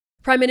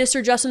Prime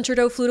Minister Justin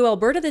Trudeau flew to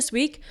Alberta this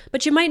week,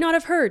 but you might not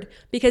have heard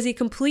because he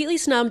completely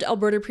snubbed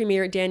Alberta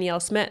Premier Danielle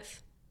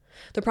Smith.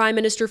 The Prime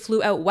Minister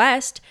flew out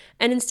west,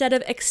 and instead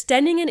of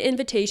extending an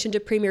invitation to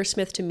Premier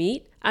Smith to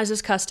meet, as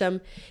is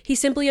custom, he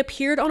simply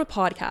appeared on a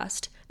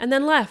podcast and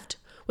then left,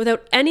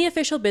 without any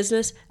official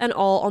business and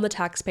all on the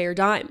taxpayer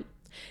dime.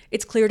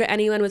 It's clear to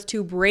anyone with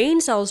two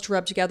brain cells to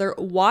rub together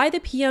why the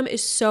PM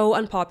is so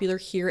unpopular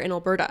here in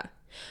Alberta.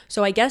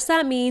 So I guess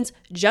that means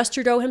just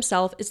Trudeau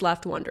himself is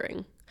left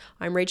wondering.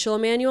 I'm Rachel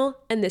Emmanuel,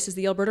 and this is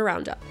the Alberta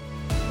Roundup.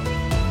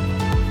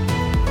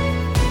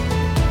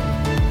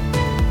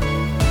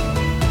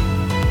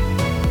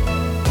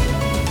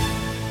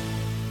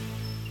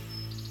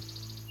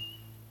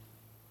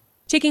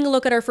 Taking a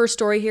look at our first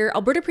story here,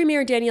 Alberta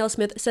Premier Danielle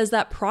Smith says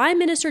that Prime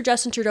Minister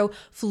Justin Trudeau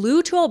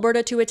flew to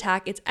Alberta to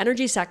attack its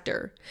energy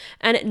sector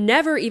and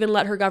never even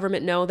let her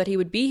government know that he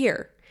would be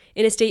here.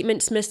 In a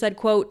statement, Smith said,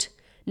 quote,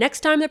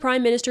 "Next time the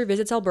Prime Minister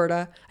visits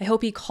Alberta, I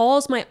hope he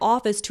calls my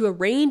office to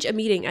arrange a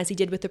meeting as he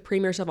did with the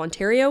Premiers of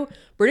Ontario,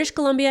 British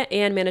Columbia,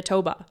 and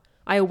Manitoba.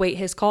 I await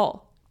his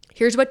call."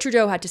 Here's what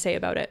Trudeau had to say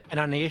about it. And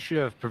on the issue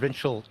of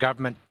provincial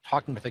government,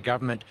 talking with the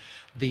government,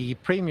 the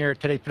Premier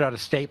today put out a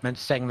statement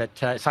saying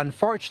that it's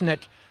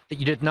unfortunate that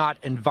you did not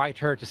invite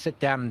her to sit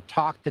down and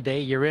talk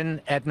today. You're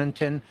in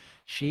Edmonton.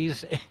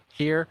 She's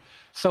here.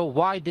 So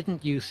why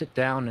didn't you sit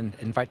down and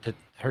invite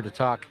her to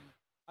talk?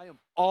 I am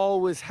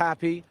always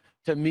happy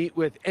to meet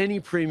with any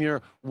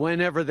Premier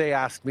whenever they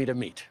ask me to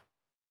meet.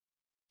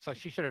 So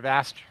she should have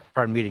asked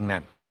for a meeting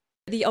then.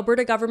 The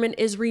Alberta government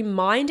is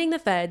reminding the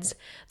feds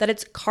that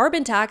its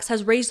carbon tax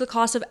has raised the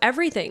cost of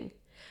everything,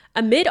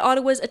 amid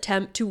Ottawa's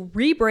attempt to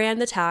rebrand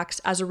the tax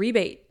as a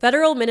rebate.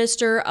 Federal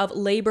Minister of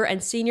Labour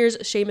and Seniors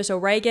Seamus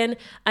O'Regan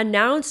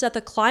announced that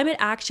the climate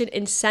action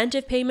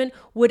incentive payment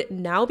would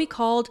now be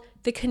called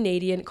the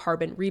Canadian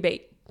Carbon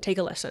Rebate. Take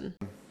a listen.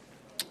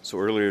 So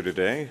earlier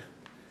today,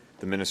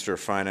 the Minister of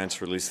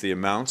Finance released the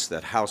amounts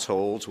that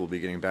households will be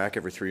getting back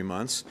every 3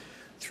 months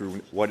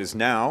through what is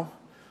now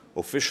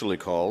officially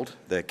called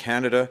the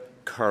Canada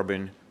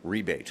Carbon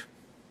Rebate.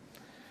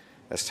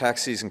 As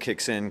tax season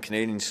kicks in,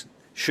 Canadians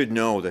should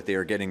know that they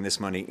are getting this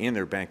money in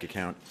their bank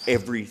account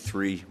every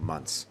 3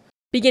 months.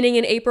 Beginning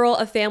in April,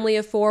 a family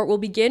of 4 will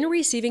begin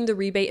receiving the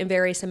rebate in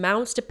various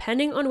amounts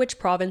depending on which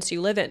province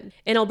you live in.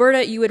 In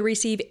Alberta, you would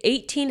receive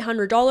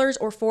 $1,800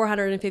 or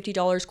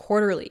 $450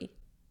 quarterly.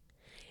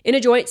 In a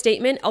joint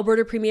statement,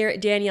 Alberta Premier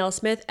Danielle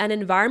Smith and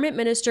Environment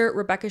Minister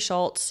Rebecca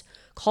Schultz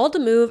called the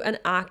move an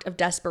act of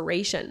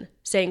desperation,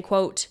 saying,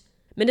 quote,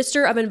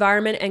 "Minister of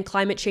Environment and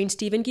Climate Change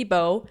Stephen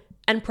Guilbeault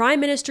and Prime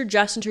Minister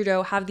Justin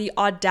Trudeau have the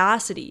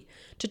audacity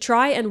to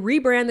try and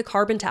rebrand the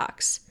carbon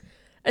tax,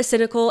 a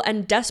cynical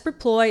and desperate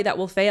ploy that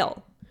will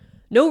fail.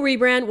 No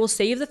rebrand will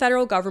save the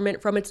federal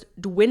government from its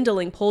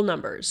dwindling poll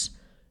numbers.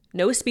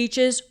 No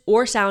speeches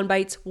or sound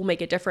bites will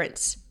make a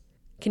difference.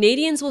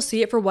 Canadians will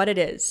see it for what it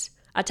is,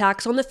 a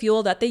tax on the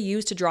fuel that they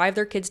use to drive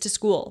their kids to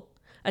school,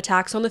 a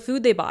tax on the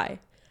food they buy,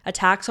 a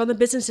tax on the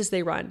businesses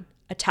they run,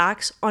 a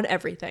tax on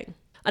everything."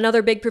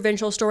 Another big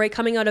provincial story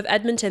coming out of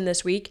Edmonton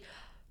this week.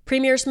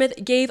 Premier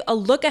Smith gave a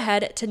look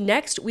ahead to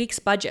next week's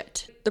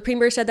budget. The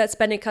Premier said that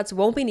spending cuts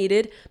won't be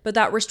needed, but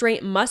that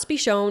restraint must be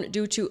shown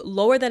due to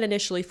lower than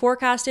initially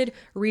forecasted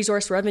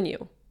resource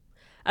revenue.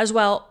 As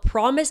well,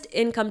 promised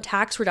income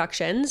tax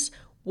reductions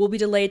will be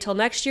delayed till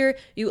next year.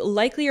 You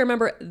likely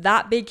remember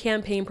that big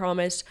campaign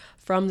promise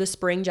from the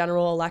spring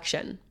general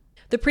election.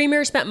 The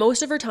Premier spent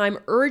most of her time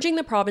urging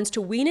the province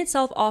to wean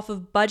itself off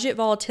of budget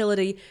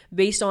volatility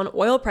based on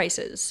oil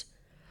prices.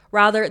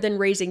 Rather than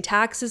raising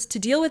taxes to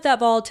deal with that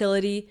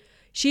volatility,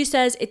 she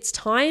says it's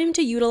time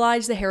to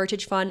utilize the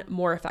Heritage Fund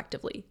more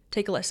effectively.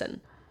 Take a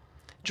listen.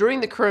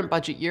 During the current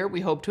budget year,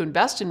 we hope to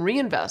invest and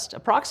reinvest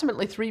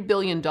approximately $3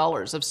 billion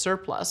of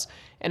surplus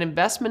and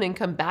investment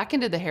income back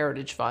into the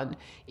Heritage Fund,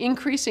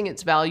 increasing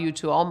its value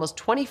to almost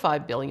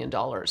 $25 billion.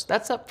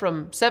 That's up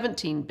from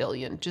 $17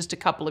 billion just a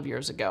couple of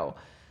years ago.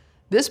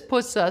 This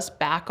puts us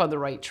back on the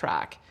right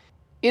track.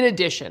 In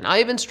addition, I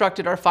have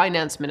instructed our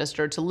finance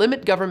minister to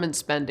limit government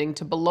spending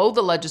to below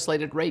the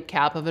legislated rate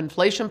cap of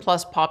inflation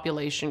plus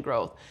population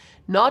growth,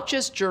 not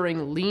just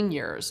during lean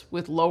years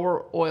with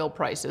lower oil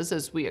prices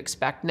as we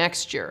expect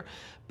next year,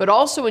 but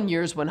also in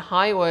years when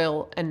high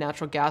oil and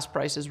natural gas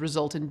prices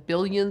result in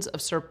billions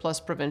of surplus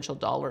provincial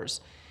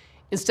dollars.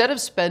 Instead of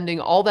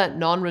spending all that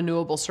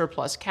non-renewable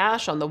surplus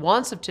cash on the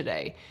wants of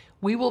today,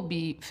 we will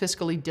be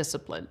fiscally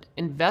disciplined,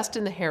 invest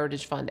in the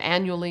Heritage Fund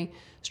annually,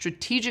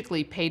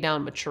 strategically pay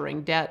down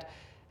maturing debt,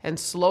 and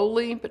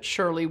slowly but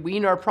surely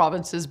wean our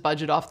province's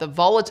budget off the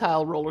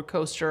volatile roller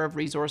coaster of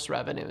resource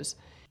revenues.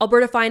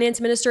 Alberta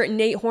Finance Minister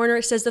Nate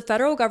Horner says the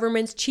federal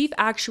government's chief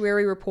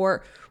actuary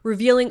report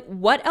revealing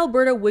what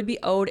Alberta would be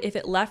owed if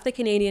it left the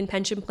Canadian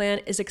pension plan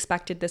is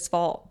expected this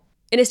fall.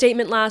 In a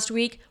statement last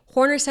week,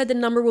 Horner said the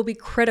number will be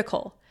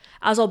critical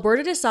as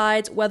Alberta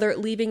decides whether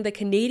leaving the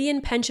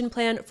Canadian pension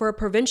plan for a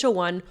provincial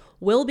one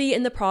will be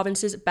in the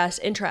province's best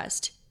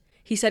interest.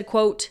 He said,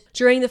 quote,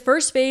 "During the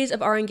first phase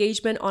of our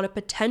engagement on a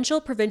potential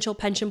provincial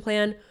pension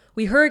plan,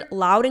 We heard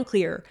loud and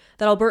clear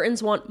that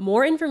Albertans want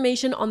more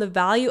information on the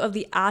value of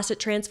the asset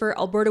transfer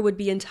Alberta would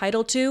be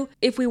entitled to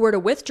if we were to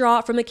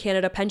withdraw from the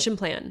Canada Pension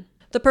Plan.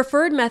 The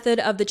preferred method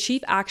of the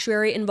chief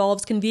actuary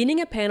involves convening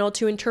a panel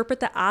to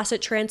interpret the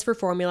asset transfer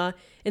formula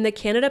in the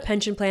Canada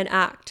Pension Plan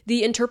Act.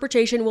 The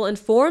interpretation will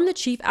inform the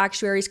chief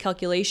actuary's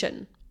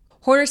calculation.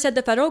 Horner said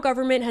the federal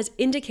government has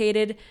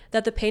indicated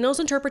that the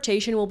panel's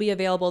interpretation will be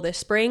available this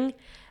spring,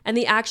 and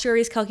the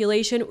actuary's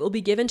calculation will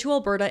be given to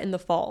Alberta in the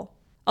fall.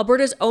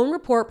 Alberta's own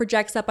report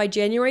projects that by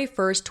January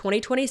 1st,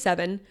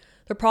 2027,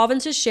 the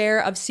province's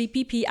share of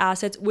CPP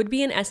assets would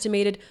be an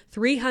estimated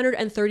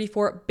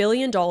 $334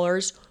 billion,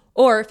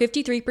 or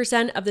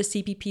 53% of the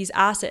CPP's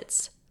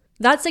assets.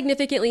 That's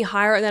significantly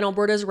higher than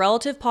Alberta's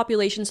relative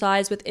population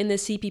size within the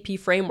CPP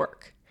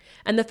framework,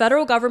 and the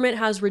federal government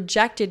has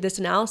rejected this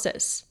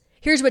analysis.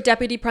 Here's what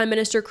Deputy Prime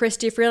Minister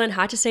Chrystia Freeland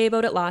had to say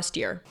about it last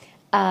year.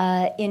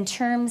 In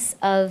terms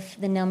of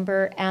the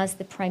number, as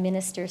the Prime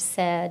Minister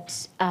said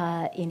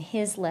in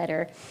his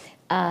letter,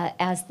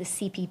 as the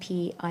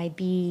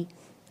CPPIB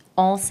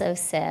also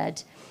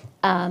said,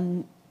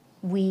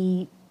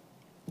 we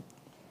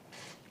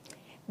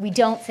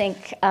don't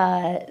think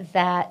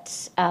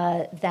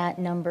that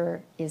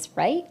number is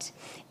right.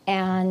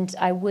 And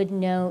I would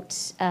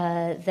note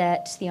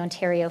that the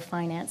Ontario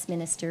Finance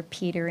Minister,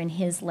 Peter, in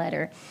his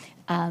letter,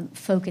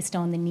 focused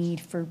on the need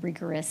for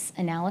rigorous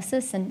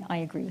analysis, and I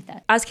agree with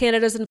that. As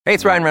Canada's... Hey,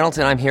 it's Ryan Reynolds,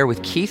 and I'm here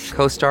with Keith,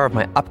 co-star of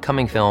my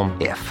upcoming film,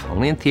 If,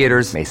 only in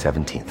theaters May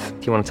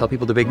 17th. Do you want to tell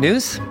people the big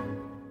news?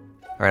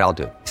 All right, I'll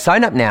do it.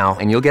 Sign up now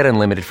and you'll get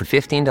unlimited for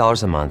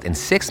 $15 a month and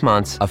 6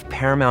 months of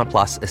Paramount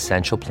Plus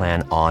Essential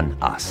Plan on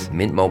us.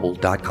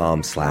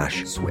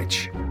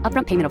 MintMobile.com/switch.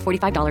 Upfront payment of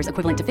 $45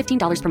 equivalent to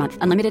 $15 per month.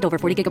 Unlimited over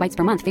 40 gigabytes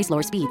per month. Face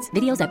lower speeds.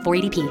 Videos at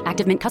 480p.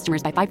 Active Mint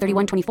customers by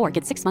 531.24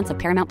 get 6 months of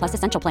Paramount Plus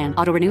Essential Plan.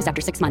 Auto renews after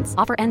 6 months.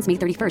 Offer ends May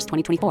 31st,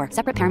 2024.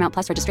 Separate Paramount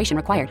Plus registration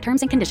required.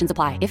 Terms and conditions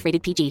apply if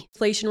rated PG.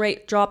 Inflation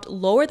rate dropped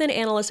lower than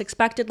analysts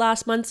expected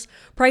last month.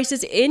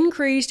 Prices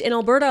increased in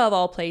Alberta of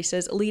all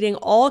places, leading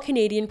all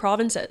Canadian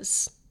provinces.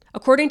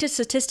 According to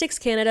Statistics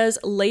Canada's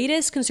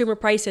latest Consumer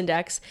Price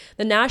Index,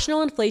 the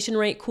national inflation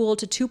rate cooled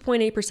to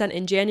 2.8%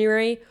 in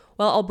January,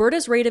 while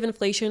Alberta's rate of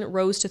inflation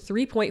rose to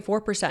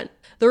 3.4%.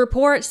 The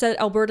report said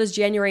Alberta's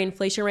January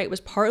inflation rate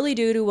was partly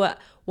due to a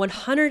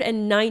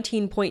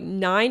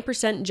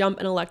 119.9% jump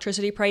in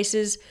electricity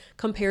prices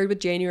compared with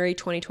January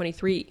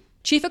 2023.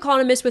 Chief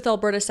economist with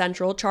Alberta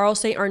Central, Charles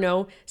St.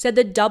 Arnaud, said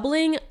the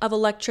doubling of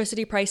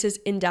electricity prices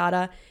in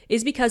data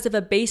is because of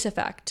a base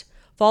effect,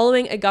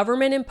 following a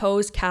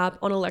government-imposed cap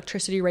on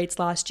electricity rates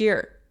last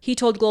year. He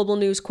told Global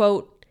News,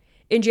 quote,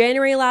 "In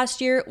January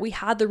last year, we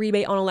had the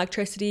rebate on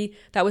electricity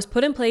that was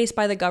put in place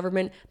by the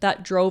government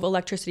that drove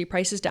electricity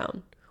prices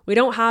down. We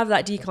don't have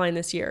that decline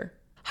this year."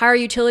 Higher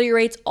utility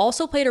rates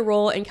also played a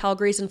role in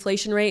Calgary's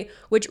inflation rate,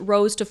 which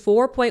rose to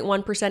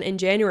 4.1% in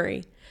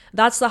January.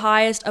 That's the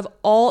highest of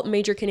all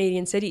major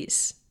Canadian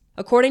cities.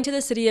 According to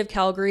the City of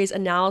Calgary's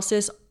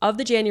analysis of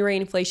the January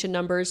inflation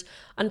numbers,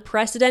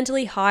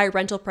 unprecedentedly high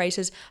rental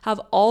prices have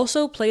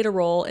also played a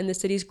role in the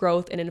city's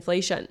growth in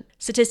inflation.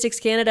 Statistics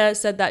Canada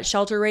said that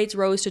shelter rates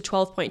rose to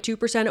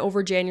 12.2%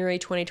 over January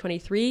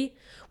 2023,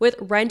 with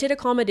rented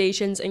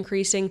accommodations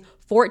increasing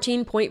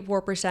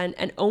 14.4%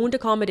 and owned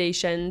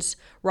accommodations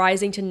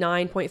rising to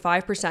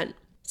 9.5%.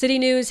 City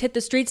News hit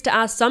the streets to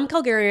ask some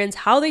Calgarians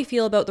how they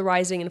feel about the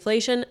rising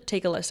inflation.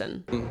 Take a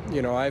listen.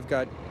 You know, I've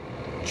got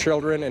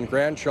children and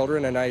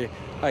grandchildren, and I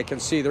can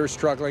see they're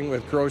struggling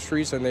with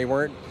groceries, and they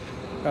weren't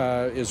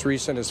as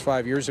recent as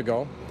 5 years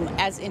ago.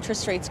 As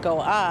interest rates go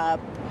up,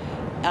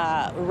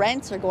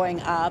 rents are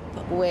going up,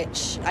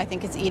 which I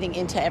think is eating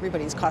into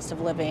everybody's cost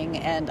of living,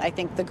 and I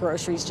think the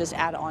groceries just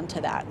add on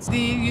to that. The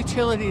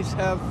utilities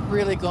have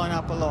really gone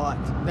up a lot.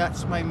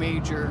 That's the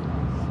major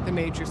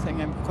thing.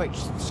 I'm quite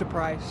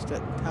surprised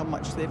at how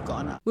much they've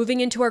gone up. Moving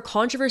into our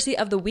controversy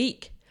of the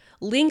week.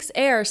 Lynx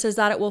Air says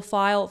that it will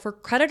file for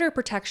creditor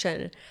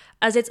protection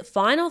as its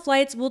final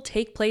flights will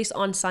take place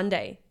on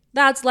Sunday.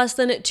 That's less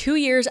than 2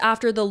 years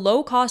after the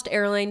low-cost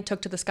airline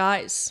took to the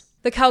skies.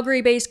 The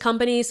Calgary-based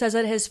company says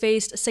it has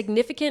faced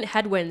significant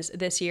headwinds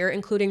this year,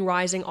 including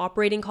rising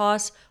operating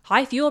costs,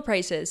 high fuel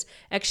prices,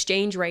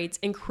 exchange rates,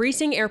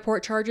 increasing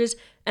airport charges,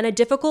 and a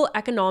difficult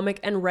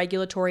economic and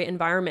regulatory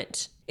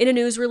environment. In a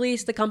news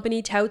release, the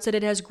company touts that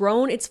it has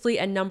grown its fleet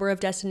and number of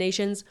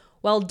destinations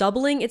while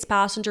doubling its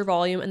passenger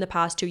volume in the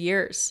past 2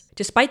 years.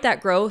 Despite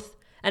that growth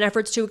and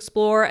efforts to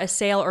explore a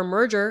sale or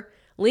merger,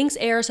 Lynx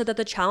Air said that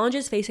the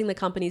challenges facing the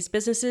company's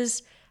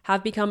businesses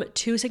have become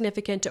too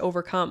significant to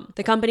overcome.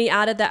 The company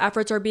added that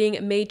efforts are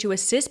being made to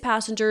assist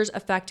passengers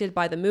affected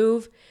by the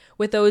move,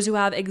 with those who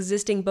have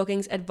existing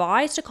bookings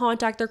advised to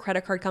contact their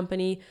credit card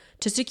company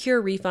to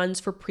secure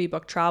refunds for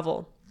pre-booked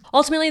travel.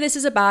 Ultimately, this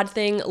is a bad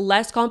thing.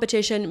 Less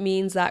competition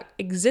means that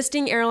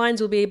existing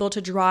airlines will be able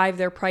to drive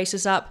their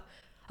prices up.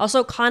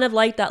 Also, kind of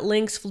like that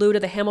Lynx flew to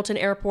the Hamilton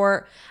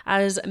airport.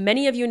 As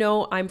many of you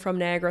know, I'm from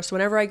Niagara, so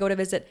whenever I go to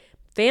visit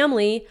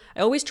family, I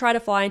always try to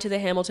fly into the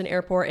Hamilton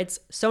airport. It's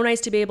so nice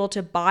to be able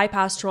to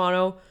bypass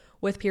Toronto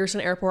with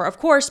Pearson Airport, of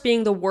course,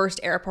 being the worst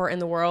airport in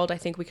the world. I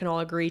think we can all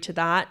agree to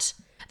that.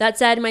 That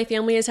said, my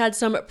family has had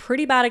some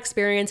pretty bad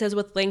experiences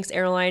with Lynx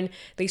Airline.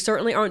 They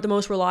certainly aren't the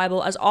most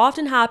reliable, as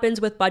often happens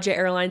with budget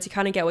airlines. You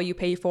kind of get what you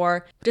pay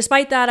for.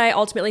 Despite that, I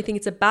ultimately think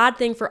it's a bad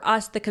thing for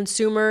us, the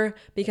consumer,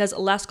 because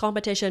less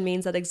competition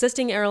means that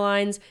existing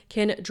airlines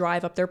can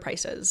drive up their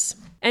prices.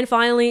 And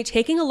finally,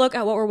 taking a look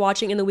at what we're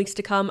watching in the weeks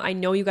to come, I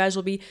know you guys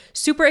will be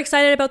super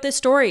excited about this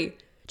story.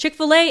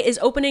 Chick-fil-A is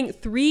opening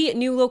 3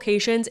 new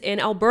locations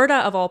in Alberta,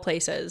 of all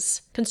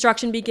places.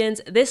 Construction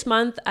begins this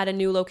month at a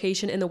new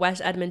location in the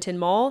West Edmonton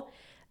Mall,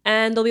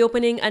 and they'll be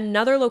opening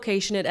another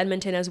location at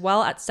Edmonton as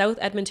well at South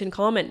Edmonton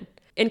Common.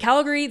 In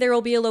Calgary, there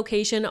will be a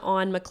location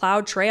on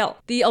McLeod Trail.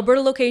 The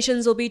Alberta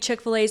locations will be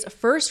Chick-fil-A's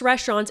first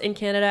restaurants in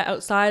Canada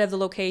outside of the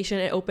location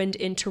it opened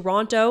in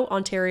Toronto,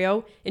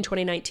 Ontario in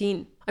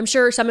 2019. I'm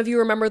sure some of you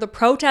remember the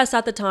protests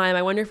at the time.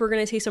 I wonder if we're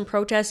going to see some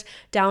protests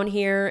down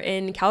here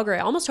in Calgary.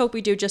 I almost hope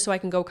we do, just so I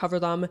can go cover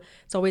them.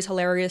 It's always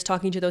hilarious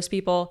talking to those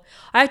people.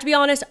 I have to be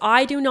honest,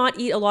 I do not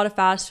eat a lot of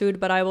fast food,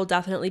 but I will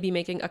definitely be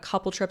making a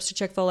couple trips to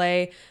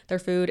Chick-fil-A. Their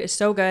food is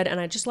so good, and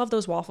I just love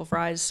those waffle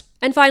fries.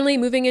 And finally,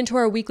 moving into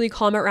our weekly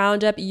comment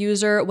roundup,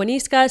 user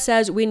Waniska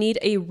says we need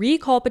a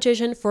recall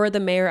petition for the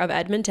mayor of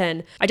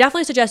Edmonton. I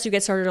definitely suggest you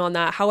get started on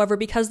that. However,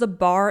 because the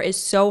bar is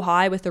so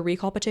high with the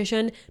recall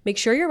petition, make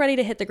sure you're ready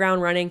to hit the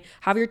ground running.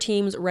 Have your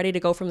teams ready to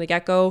go from the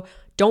get-go.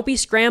 Don't be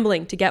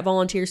scrambling to get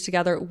volunteers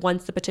together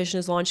once the petition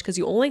is launched, because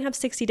you only have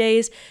 60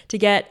 days to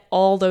get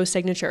all those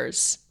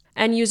signatures.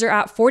 And user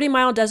at 40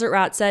 Mile Desert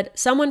Rat said,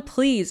 someone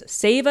please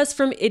save us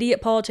from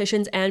idiot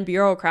politicians and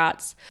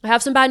bureaucrats. I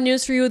have some bad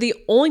news for you. The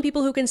only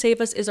people who can save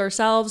us is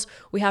ourselves.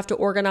 We have to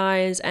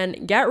organize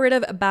and get rid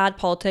of bad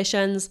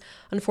politicians.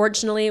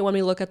 Unfortunately, when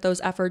we look at those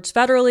efforts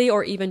federally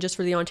or even just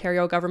for the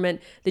Ontario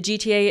government, the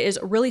GTA is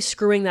really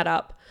screwing that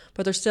up.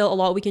 But there's still a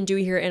lot we can do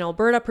here in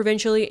Alberta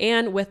provincially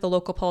and with the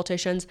local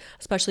politicians,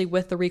 especially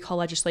with the recall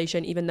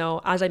legislation, even though,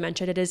 as I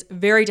mentioned, it is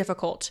very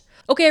difficult.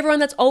 Okay, everyone,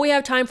 that's all we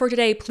have time for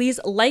today. Please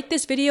like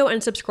this video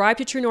and subscribe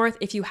to True North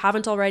if you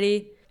haven't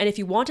already. And if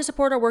you want to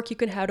support our work, you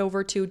can head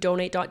over to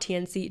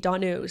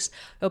donate.tnc.news.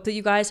 I hope that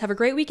you guys have a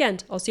great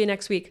weekend. I'll see you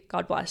next week.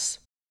 God bless.